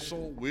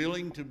vessel,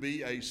 willing to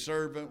be a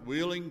servant,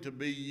 willing to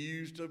be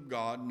used of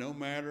God, no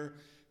matter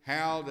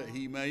how that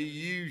he may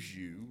use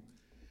you.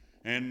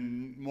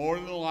 And more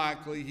than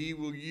likely, he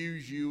will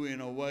use you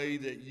in a way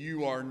that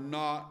you are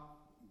not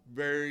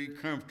very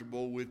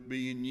comfortable with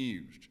being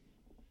used.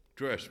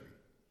 Trust me.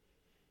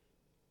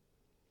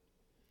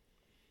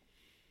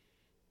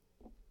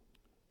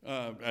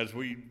 As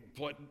we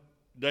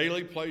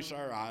daily place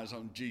our eyes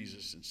on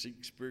Jesus and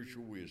seek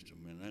spiritual wisdom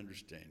and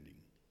understanding,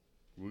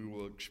 we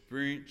will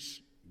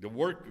experience the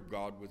work of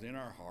God within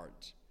our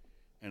hearts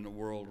and the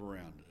world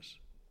around us.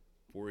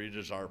 For it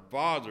is our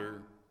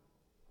Father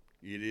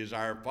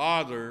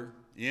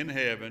in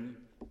heaven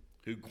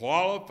who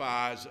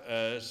qualifies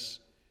us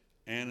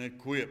and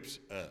equips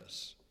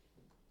us.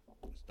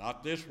 It's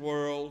not this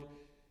world.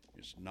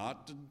 It's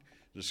not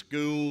the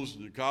schools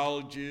and the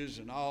colleges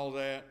and all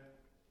that.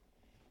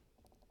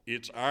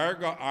 It's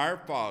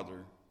our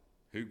Father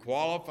who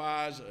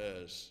qualifies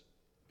us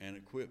and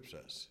equips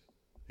us.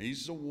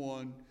 He's the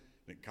one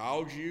that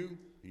calls you.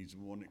 He's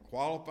the one that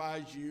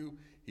qualifies you.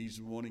 He's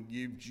the one that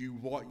gives you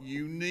what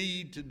you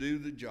need to do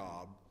the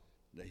job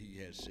that he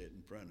has set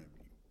in front of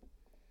you.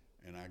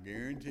 And I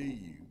guarantee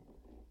you,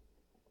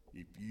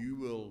 if you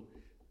will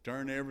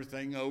turn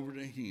everything over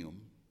to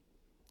him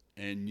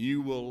and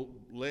you will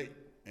let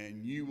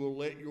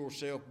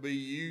yourself be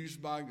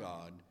used by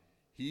God,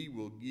 he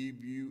will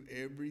give you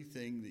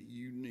everything that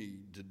you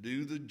need to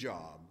do the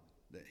job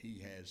that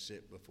he has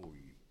set before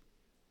you.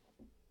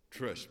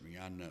 Trust me,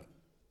 I know.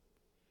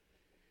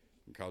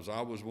 Because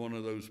I was one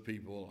of those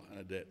people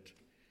that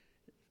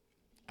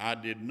I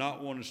did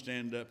not want to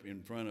stand up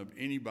in front of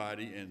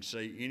anybody and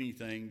say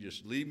anything.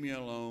 Just leave me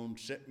alone,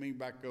 set me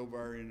back over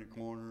there in the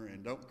corner,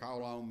 and don't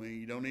call on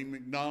me. Don't even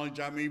acknowledge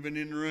I'm even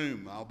in the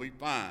room. I'll be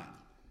fine.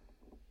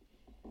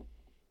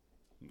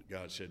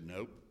 God said,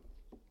 nope.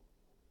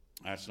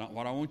 That's not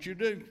what I want you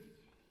to do.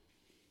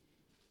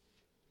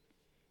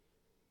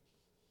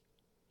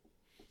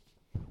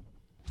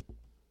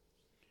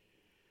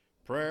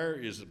 Prayer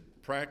is a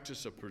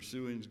practice of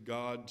pursuing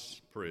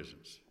God's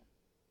presence.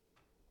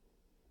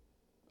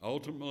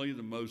 Ultimately,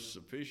 the most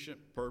sufficient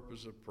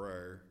purpose of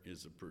prayer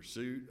is the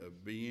pursuit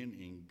of being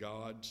in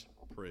God's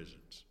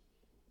presence.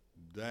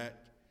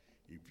 That,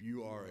 if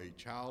you are a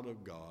child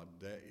of God,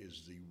 that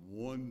is the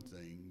one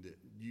thing that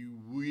you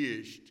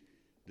wished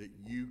that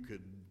you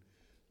could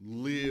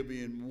live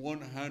in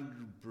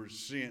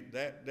 100%.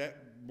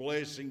 That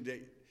blessing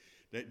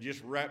that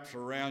just wraps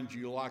around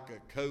you like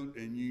a coat,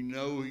 and you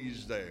know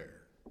He's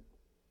there.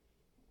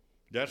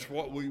 That's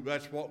what we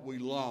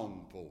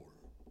long for.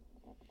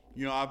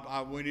 You know,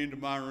 I went into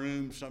my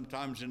room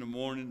sometimes in the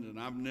morning, and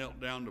I've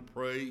knelt down to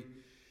pray,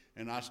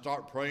 and I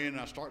start praying, and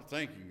I start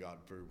thanking God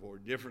for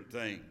different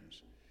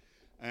things.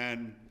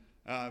 And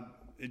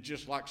it's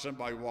just like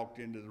somebody walked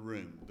into the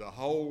room. The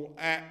whole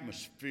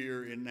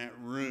atmosphere in that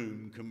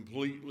room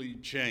completely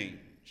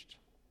changed.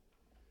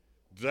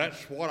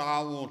 That's what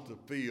I want to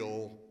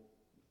feel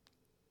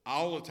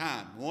all the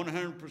time,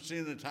 100%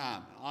 of the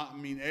time. I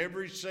mean,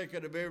 every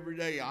second of every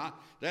day,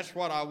 that's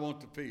what I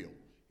want to feel.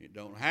 It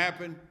don't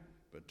happen,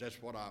 but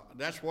that's what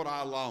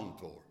I long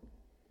for.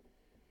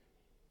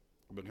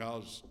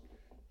 Because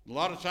a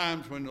lot of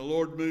times when the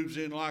Lord moves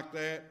in like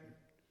that,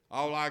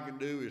 all I can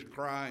do is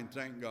cry and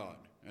thank God.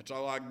 That's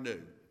all I can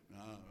do.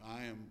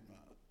 I am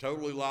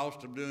totally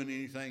lost of doing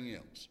anything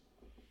else.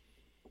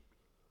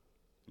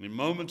 In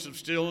moments of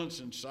stillness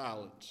and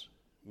silence,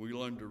 we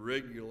learn to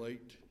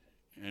regulate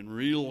and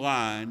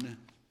realign.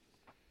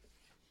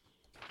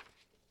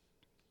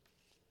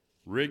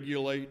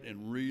 Regulate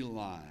and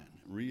realign.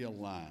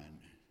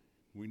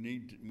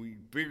 We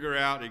figure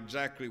out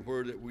exactly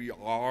where that we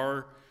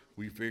are.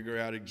 We figure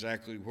out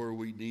exactly where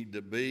we need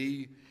to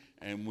be,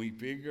 and we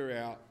figure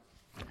out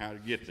how to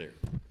get there.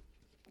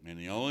 And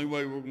the only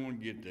way we're going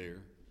to get there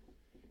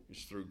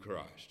is through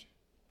Christ.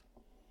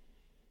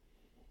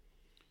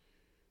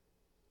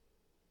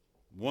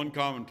 One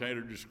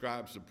commentator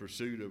describes the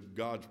pursuit of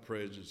God's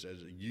presence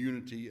as a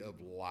unity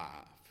of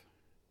life.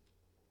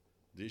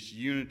 This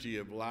unity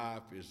of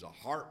life is a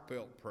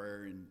heartfelt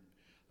prayer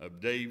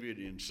of David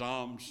in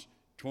Psalms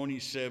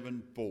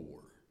 27:4.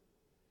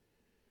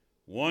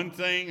 One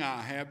thing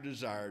I have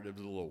desired of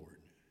the Lord,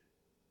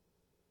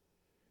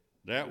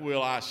 that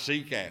will I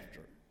seek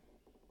after,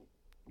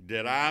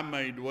 that I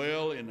may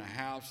dwell in the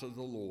house of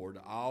the Lord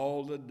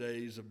all the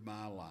days of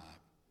my life,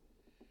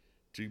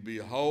 to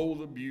behold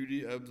the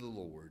beauty of the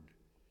Lord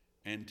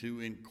and to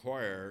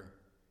inquire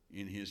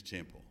in His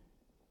temple.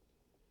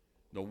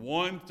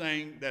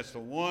 That's the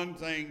one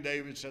thing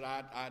David said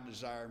I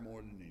desire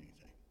more than anything.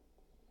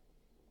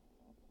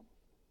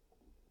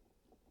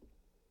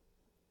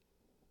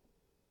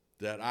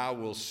 That I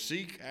will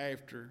seek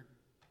after.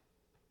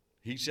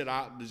 He said,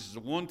 this is the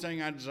one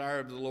thing I desire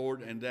of the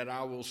Lord, and that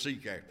I will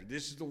seek after.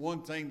 This is the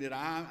one thing that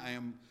I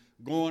am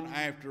going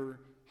after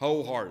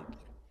wholeheartedly.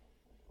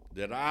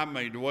 That I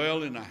may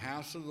dwell in the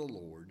house of the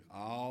Lord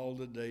all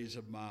the days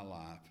of my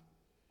life,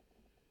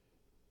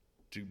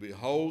 to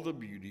behold the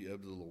beauty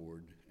of the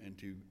Lord and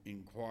to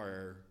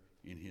inquire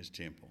in His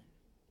temple.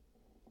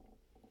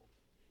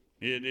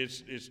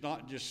 It's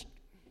not just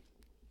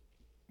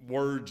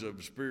words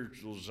of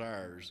spiritual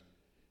desires.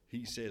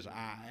 He says,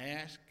 I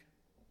ask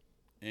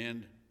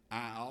and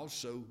I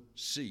also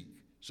seek.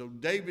 So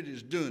David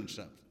is doing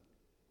something.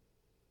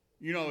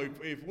 You know,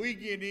 if we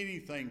get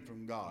anything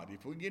from God,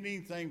 if we get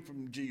anything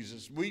from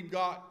Jesus, we've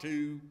got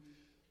to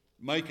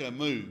make a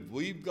move.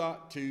 We've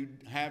got to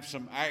have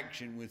some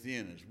action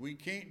within us. We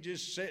can't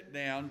just sit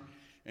down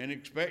and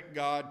expect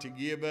God to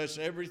give us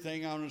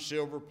everything on a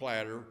silver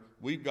platter.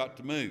 We've got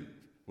to move.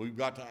 We've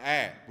got to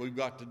act. We've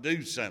got to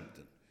do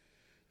something.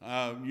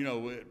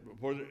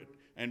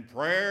 And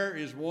prayer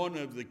is one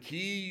of the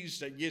keys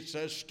that gets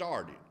us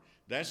started.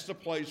 That's the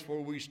place where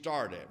we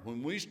start at.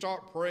 When we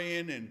start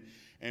praying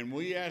and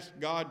we ask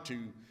God to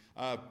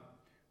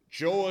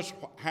show us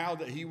how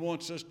that He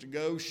wants us to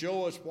go,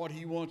 show us what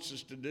He wants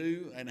us to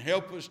do, and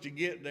help us to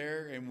get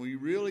there, and we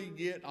really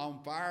get on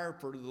fire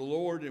for the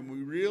Lord, and we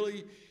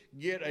really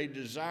get a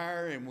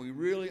desire, and we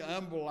really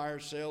humble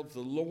ourselves, the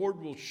Lord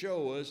will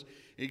show us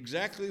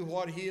exactly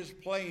what His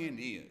plan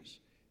is.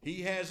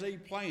 He has a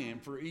plan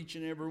for each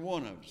and every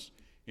one of us.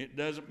 It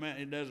doesn't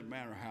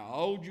matter how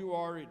old you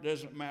are. It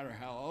doesn't matter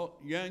how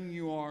young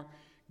you are.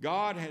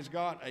 God has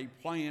got a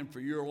plan for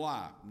your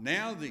life.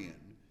 Now then,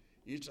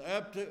 it's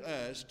up to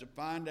us to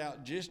find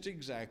out just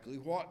exactly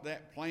what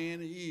that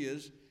plan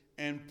is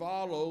and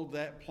follow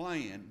that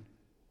plan.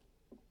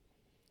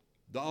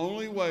 The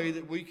only way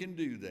that we can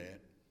do that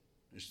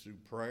is through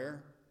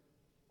prayer,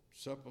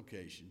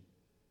 supplication,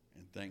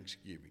 and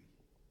thanksgiving.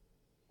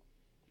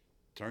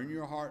 Turn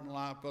your heart and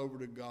life over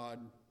to God.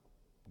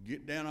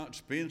 Get down on it,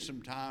 spend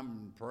some time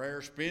in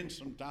prayer, spend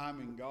some time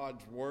in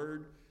God's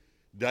Word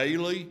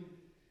daily.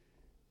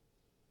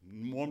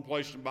 In one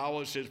place in the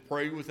Bible it says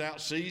pray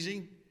without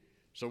ceasing.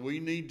 So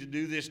we need to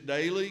do this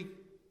daily,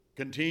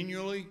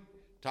 continually,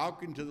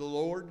 talking to the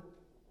Lord.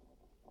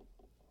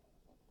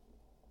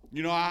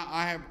 You know,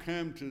 I have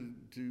come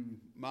to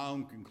my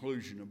own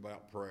conclusion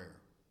about prayer.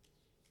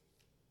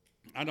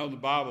 I know the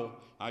Bible,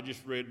 I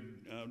just read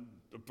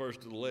the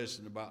first of the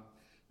lesson about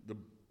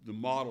the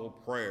model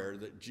prayer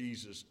that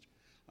Jesus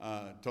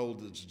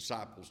told the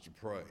disciples to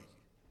pray.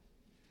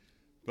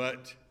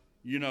 But,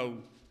 you know,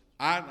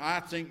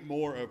 I think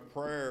more of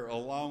prayer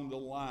along the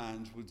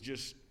lines with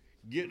just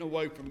getting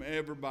away from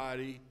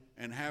everybody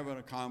and having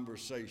a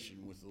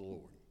conversation with the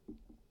Lord.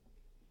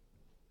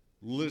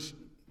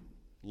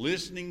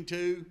 Listening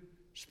to,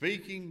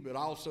 speaking, but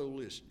also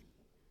listening.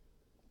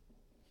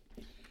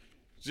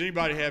 Does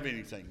anybody have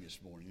anything this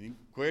morning? Any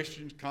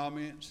questions,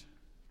 comments?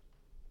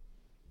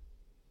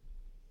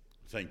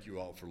 Thank you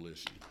all for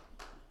listening.